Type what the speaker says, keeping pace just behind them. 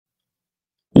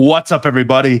What's up,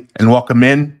 everybody, and welcome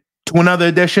in to another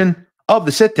edition of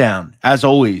the Sit Down. As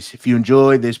always, if you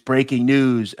enjoy this breaking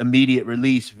news, immediate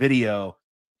release video,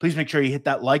 please make sure you hit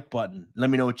that like button.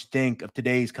 Let me know what you think of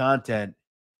today's content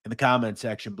in the comment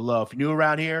section below. If you're new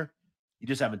around here, you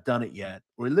just haven't done it yet.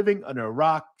 We're living under a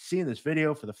rock, seeing this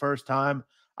video for the first time.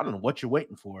 I don't know what you're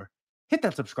waiting for. Hit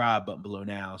that subscribe button below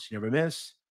now so you never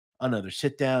miss another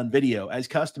sit down video. As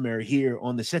customary here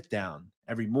on the Sit Down,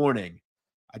 every morning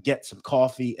I get some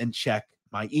coffee and check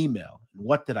my email. And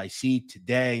what did I see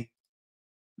today?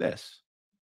 This,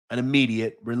 an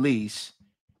immediate release.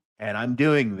 And I'm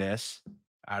doing this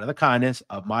out of the kindness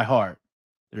of my heart.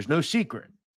 There's no secret.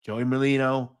 Joey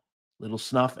Merlino, Little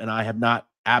Snuff, and I have not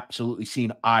absolutely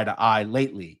seen eye to eye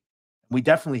lately. We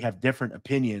definitely have different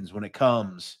opinions when it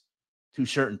comes to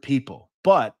certain people.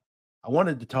 But I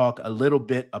wanted to talk a little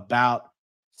bit about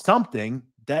something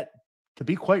that, to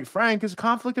be quite frank, is a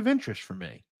conflict of interest for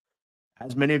me.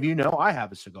 As many of you know, I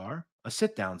have a cigar, a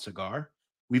sit-down cigar.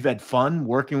 We've had fun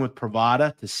working with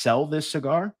Pravada to sell this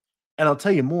cigar, and I'll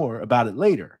tell you more about it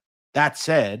later. That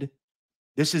said,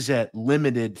 this is a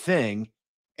limited thing,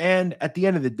 and at the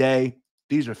end of the day,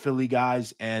 these are Philly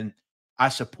guys, and I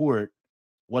support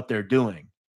what they're doing.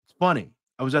 It's funny.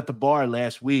 I was at the bar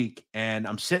last week, and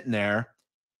I'm sitting there,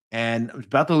 and I was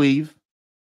about to leave,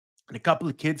 and a couple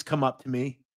of kids come up to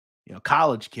me,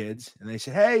 college kids, and they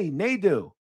say, "Hey,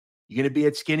 Nadu, you going to be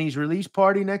at Skinny's release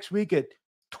party next week at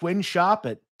Twin Shop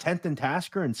at 10th and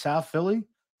Tasker in South Philly?"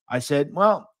 I said,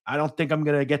 "Well, I don't think I'm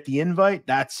going to get the invite.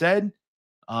 That said,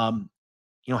 have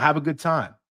a good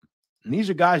time." And these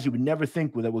are guys you would never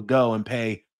think that would go and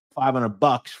pay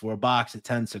 $500 for a box of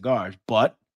 10 cigars,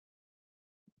 but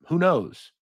who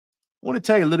knows? I want to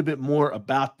tell you a little bit more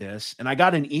about this. And I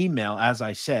got an email, as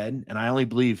I said, and I only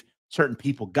believe certain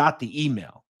people got the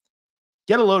email.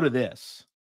 Get a load of this.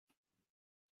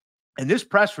 And this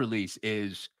press release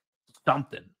is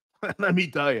something. Let me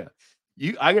tell you.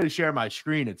 I got to share my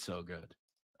screen. It's so good.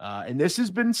 And this has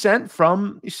been sent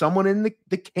from someone in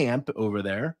the camp over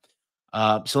there.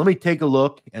 So let me take a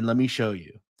look and let me show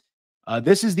you.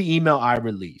 This is the email I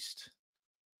released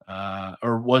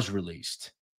or was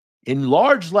released. In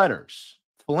large letters,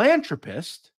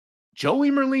 Philanthropist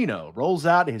Joey Merlino rolls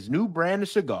out his new brand of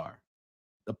cigar.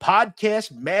 The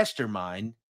podcast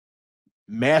mastermind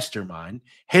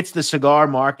hits the cigar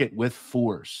market with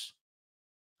force.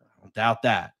 I don't doubt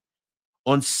that.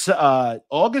 On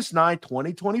August 9,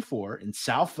 2024, in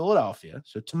South Philadelphia,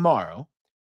 so tomorrow,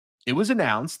 it was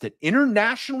announced that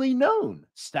internationally known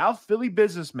South Philly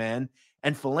businessman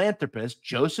and philanthropist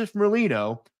Joseph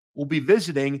Merlino will be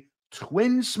visiting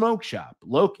Twin Smoke Shop,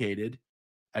 located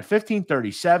at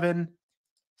 1537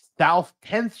 South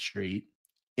 10th Street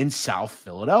in South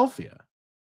Philadelphia.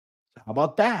 How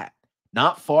about that?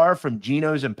 Not far from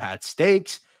Gino's and Pat's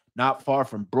Steaks, not far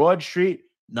from Broad Street,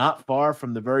 not far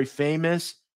from the very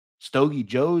famous Stogie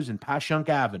Joe's and Passyunk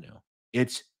Avenue.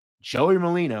 It's Joey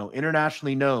Merlino,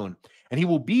 internationally known, and he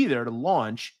will be there to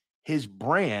launch his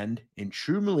brand in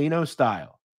true Merlino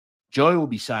style. Joey will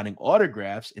be signing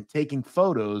autographs and taking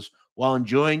photos while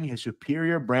enjoying his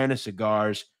superior brand of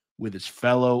cigars with his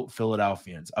fellow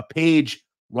Philadelphians. A page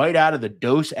right out of the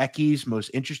Dos Equis Most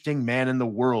Interesting Man in the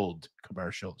World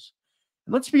commercials.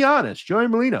 And let's be honest, Joey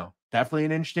Merlino, definitely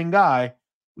an interesting guy.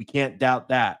 We can't doubt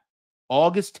that.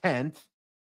 August 10th,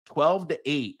 12 to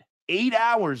 8. 8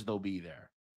 hours they'll be there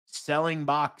selling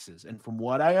boxes. And from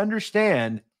what I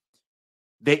understand,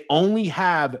 they only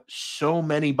have so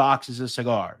many boxes of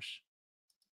cigars.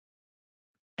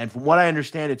 And from what I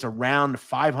understand, it's around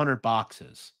 500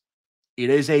 boxes. It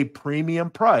is a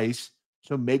premium price,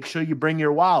 so make sure you bring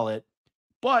your wallet,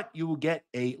 but you will get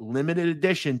a limited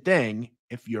edition thing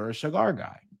if you're a cigar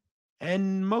guy.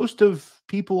 And most of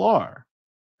people are.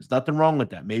 There's nothing wrong with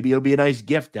that. Maybe it'll be a nice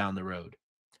gift down the road.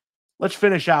 Let's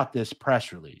finish out this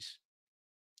press release.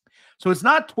 So it's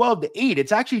not 12 to 8.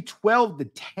 It's actually 12 to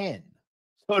 10.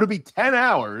 So it'll be 10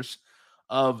 hours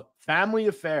of family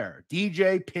affair,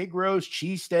 DJ, pig roast,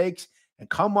 cheesesteaks, and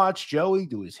come watch Joey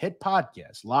do his hit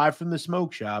podcast live from the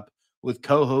smoke shop with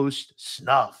co-host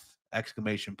Snuff! ! Now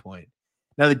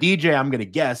the DJ I'm going to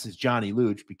guess is Johnny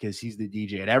Luch because he's the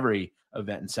DJ at every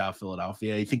event in South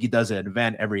Philadelphia. I think he does an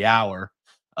event every hour.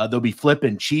 They'll be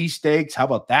flipping cheesesteaks. How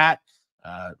about that?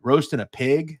 Roasting a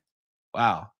pig.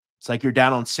 Wow. It's like you're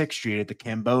down on 6th Street at the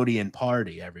Cambodian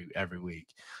party every week.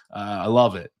 I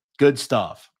love it. Good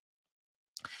stuff.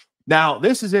 Now,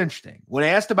 this is interesting. When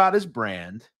asked about his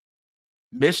brand,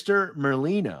 Mr.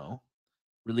 Merlino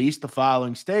released the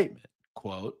following statement,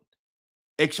 quote,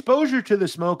 "Exposure to the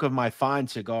smoke of my fine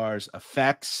cigars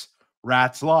affects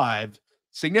Rats Live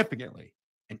significantly.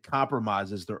 and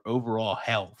compromises their overall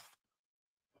health.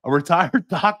 A retired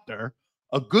doctor,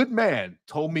 a good man,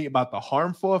 told me about the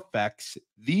harmful effects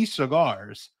these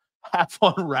cigars have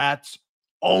on rats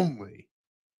only.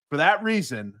 For that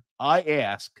reason, I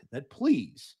ask that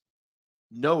please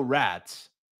no rats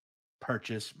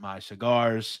purchase my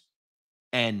cigars.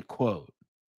 End quote.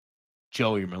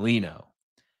 Joey Merlino.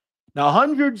 Now,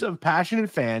 hundreds of passionate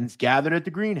fans gathered at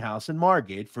the greenhouse in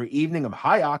Margate for an evening of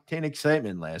high octane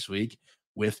excitement last week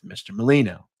with Mr.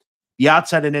 Merlino. The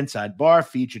outside and inside bar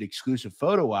featured exclusive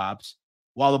photo ops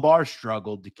while the bar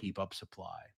struggled to keep up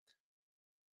supply.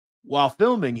 While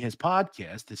filming his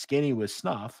podcast, The Skinny with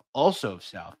Snuff, also of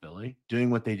South Philly, doing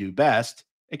what they do best,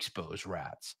 expose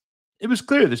rats. It was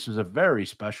clear this was a very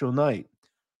special night.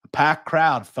 A packed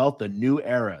crowd felt the new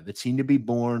era that seemed to be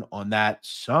born on that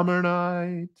summer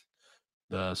night.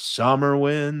 The summer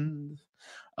wind.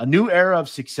 A new era of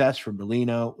success for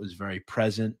Merlino was very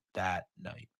present that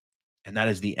night. And that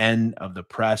is the end of the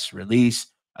press release.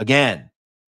 Again,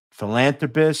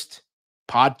 philanthropist,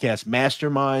 podcast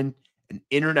mastermind, an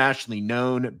internationally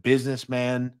known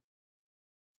businessman.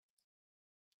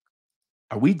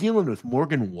 Are we dealing with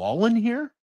Morgan Wallen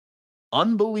here?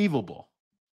 Unbelievable.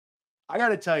 I got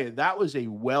to tell you, that was a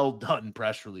well done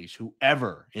press release,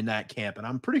 whoever in that camp. And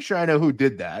I'm pretty sure I know who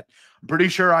did that. I'm pretty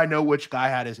sure I know which guy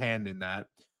had his hand in that.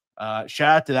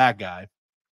 Shout out to that guy.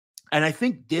 And I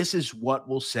think this is what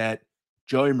will set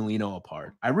Joey Merlino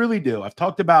apart. I really do. I've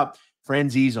talked about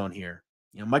Franzese on here.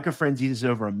 You know, Micah Franzese is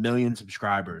over 1 million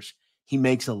subscribers. He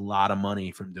makes a lot of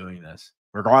money from doing this,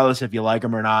 regardless if you like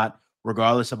him or not,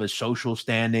 regardless of his social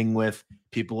standing with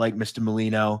people like Mr.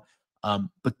 Merlino.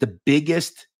 But the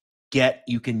biggest get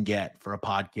you can get for a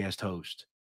podcast host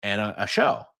and a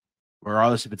show,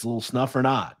 regardless if it's a little snuff or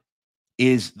not,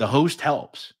 is the host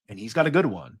helps, and he's got a good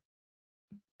one,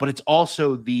 but it's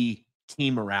also the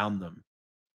team around them.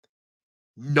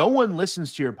 No one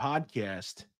listens to your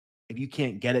podcast if you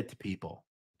can't get it to people.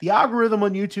 The algorithm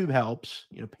on YouTube helps,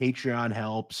 you know, Patreon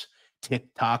helps,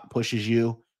 TikTok pushes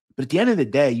you, but at the end of the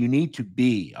day, you need to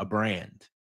be a brand.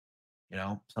 You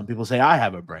know, some people say I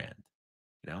have a brand.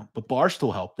 You know, but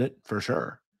Barstool helped it for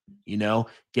sure. You know,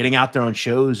 getting out there on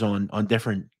shows on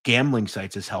different gambling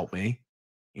sites has helped me.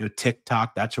 You know,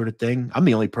 TikTok, that sort of thing. I'm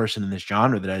the only person in this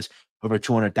genre that has over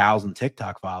 200,000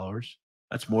 TikTok followers.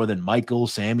 That's more than Michael,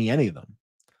 Sammy, any of them.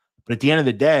 But at the end of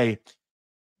the day,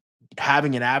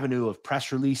 having an avenue of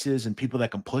press releases and people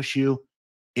that can push you,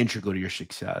 integral to your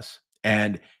success.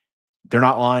 And they're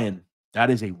not lying. That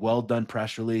is a well done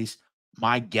press release.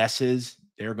 My guess is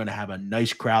they're going to have a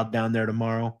nice crowd down there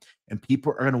tomorrow, and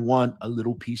people are going to want a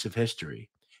little piece of history.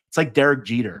 It's like Derek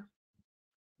Jeter.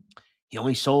 He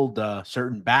only sold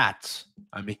certain bats.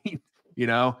 I mean, you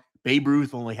know, Babe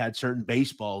Ruth only had certain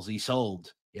baseballs he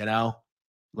sold, you know.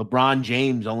 LeBron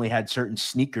James only had certain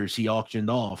sneakers he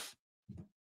auctioned off.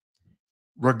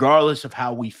 Regardless of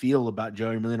how we feel about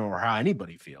Joey Merlino or how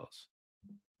anybody feels,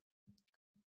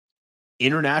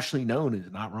 internationally known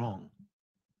is not wrong.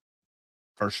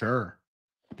 For sure.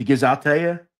 Because I'll tell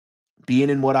you, being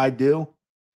in what I do,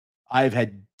 I've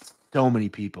had so many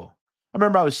people. I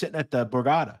remember I was sitting at the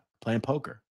Borgata playing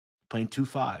poker, playing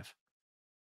 2-5.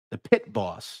 The pit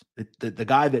boss, the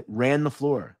guy that ran the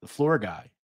floor guy,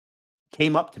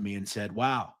 came up to me and said,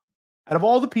 wow, out of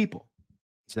all the people,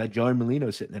 he said, Joey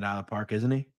Merlino sitting in Island Park,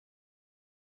 isn't he?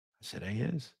 I said, he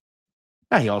is.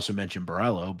 Now, he also mentioned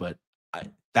Borello, but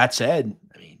that said,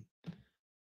 I mean,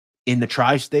 in the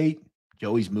tri-state,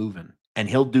 Joey's moving, and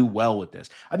he'll do well with this.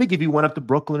 I think if he went up to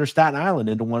Brooklyn or Staten Island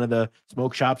into one of the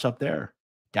smoke shops up there,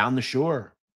 down the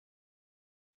shore,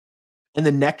 and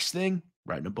the next thing,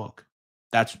 writing a book.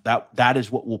 That is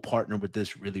what will partner with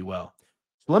this really well.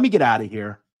 So let me get out of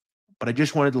here, but I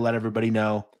just wanted to let everybody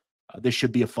know this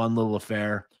should be a fun little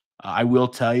affair. I will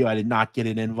tell you, I did not get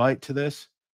an invite to this,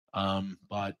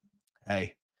 but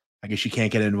hey, I guess you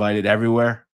can't get invited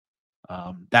everywhere.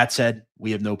 That said,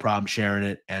 we have no problem sharing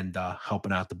it and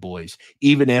helping out the boys,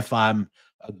 even if I'm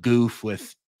a goof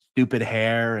with stupid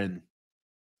hair and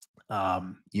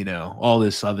you know, all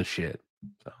this other shit.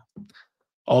 So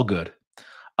all good.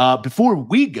 Before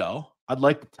we go, I'd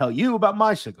like to tell you about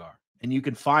my cigar, and you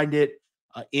can find it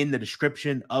in the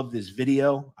description of this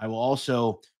video. I will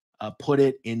also put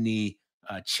it in the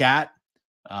chat.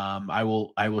 I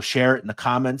will share it in the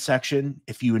comment section.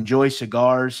 If you enjoy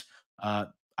cigars,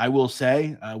 I will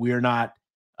say we are not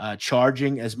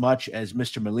charging as much as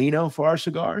Mr. Merlino for our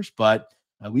cigars, but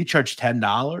we charge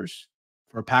 $10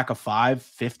 for a pack of 5,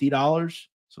 $50.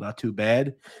 So not too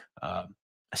bad.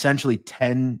 Essentially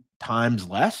 10 times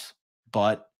less,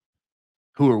 but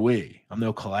who are we? I'm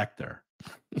no collector.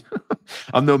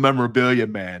 I'm no memorabilia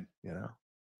man, you know.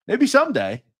 Maybe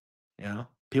someday. You know,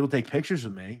 people take pictures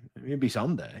of me. Maybe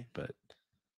someday, but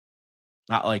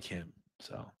not like him.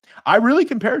 So I really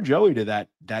compare Joey to that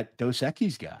Dos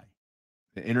Equis guy,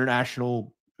 the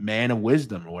international man of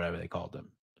wisdom or whatever they called him.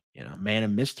 You know, man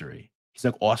of mystery. He's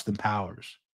like Austin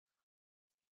Powers.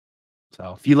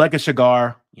 So if you like a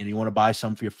cigar, you want to buy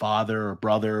some for your father or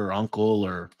brother or uncle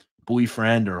or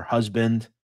boyfriend or husband,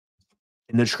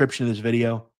 in the description of this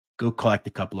video, go collect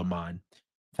a couple of mine.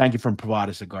 Thank you from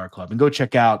Pravada Cigar Club. And go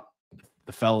check out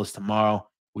the fellas tomorrow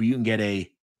where you can get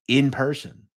a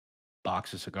in-person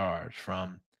box of cigars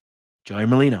from Joey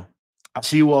Merlino. I'll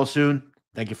see you all soon.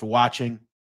 Thank you for watching.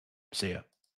 See ya.